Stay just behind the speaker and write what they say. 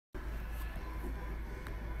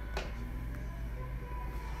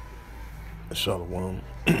Shalom.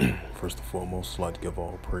 First and foremost, I'd like to give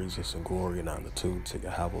all praises and glory and honor to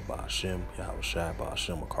Yahweh by Hashem, Yahweh Shai by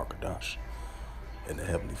Hashem Akarkadash. And the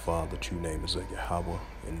Heavenly Father, true name is Yahweh,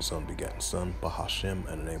 and His unbegotten Son, by Hashem,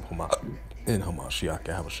 and the name in Hamashiach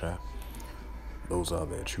Yahweh Shai. Those are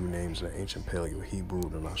their true names in the ancient Paleo Hebrew,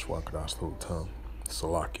 the Lashwakadash through tongue.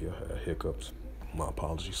 Salakia, hiccups. My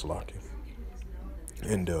apologies, Salakia.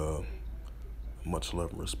 And much love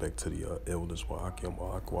and respect to the elders, Wa'akim,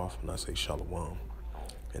 Wa'akwaf, and I say Shalom.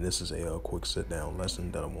 And this is a quick sit-down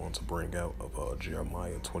lesson that I want to bring out of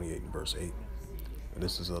Jeremiah 28 and verse 8. And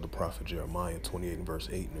this is the prophet Jeremiah 28 and verse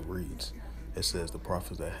 8, and it reads, it says, the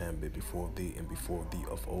prophets that have been before thee and before thee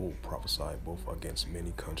of old prophesied both against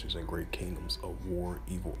many countries and great kingdoms of war,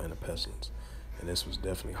 evil, and a pestilence. And this was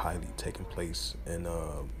definitely highly taking place in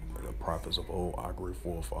the prophets of old, our great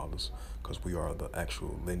forefathers, because we are the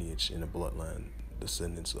actual lineage in the bloodline,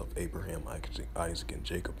 descendants of Abraham, Isaac, and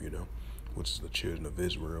Jacob, which is the children of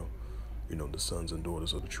Israel, the sons and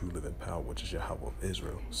daughters of the true living power, which is Yahweh of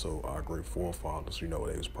Israel. So our great forefathers, they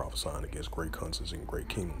was prophesying against great countries and great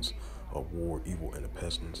kingdoms of war, evil, and a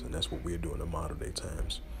pestilence. And that's what we're doing in modern day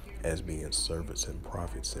times, as being servants and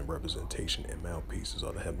prophets and representation and mouthpieces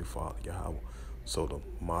of the Heavenly Father, Yahweh. So the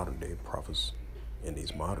modern day prophets in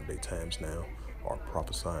these modern day times now are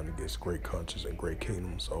prophesying against great countries and great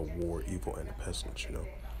kingdoms of war, evil, and the pestilence,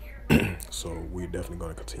 So we're definitely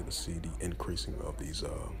going to continue to see the increasing of these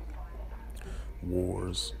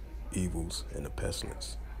wars, evils, and the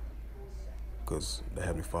pestilence, because the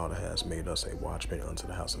Heavenly Father has made us a watchman unto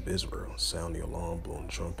the house of Israel, sound the alarm, blowing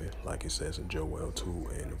the trumpet, like it says in Joel 2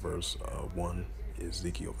 and verse 1,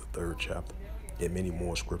 Ezekiel the 3rd chapter, and many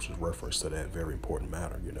more scriptures reference to that very important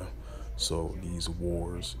matter, So these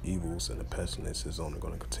wars, evils, and the pestilence is only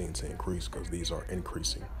going to continue to increase, because these are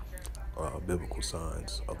increasing biblical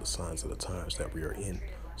signs of the signs of the times that we are in.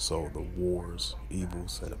 So the wars,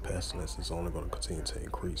 evils, and the pestilence is only going to continue to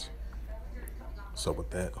increase. So with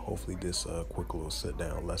that, hopefully this quick little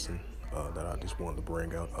sit-down lesson that I just wanted to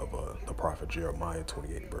bring out of the prophet Jeremiah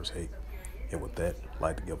 28 verse 8. And with that, I'd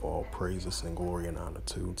like to give all praises and glory and honor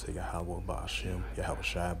to Yahweh by Hashem, Yahweh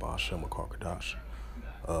Shai by Hashem Akarkadash.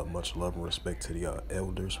 Much love and respect to the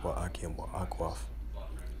elders, Wa'akim, Wa'akwaf.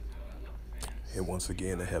 And once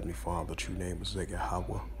again, the Heavenly Father, true name is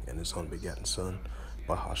Yahweh, and His unbegotten Son,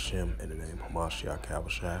 by Hashem, in the name of Hamashiach Yahweh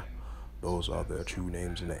Shai. Those are their true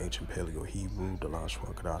names in the ancient Paleo Hebrew, the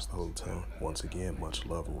Lashwakadash, the whole tongue. Once again, much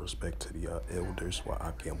love and respect to the elders,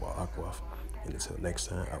 Wa'akim, Wa'akwaf. And until next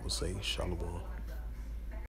time, I will say Shalom.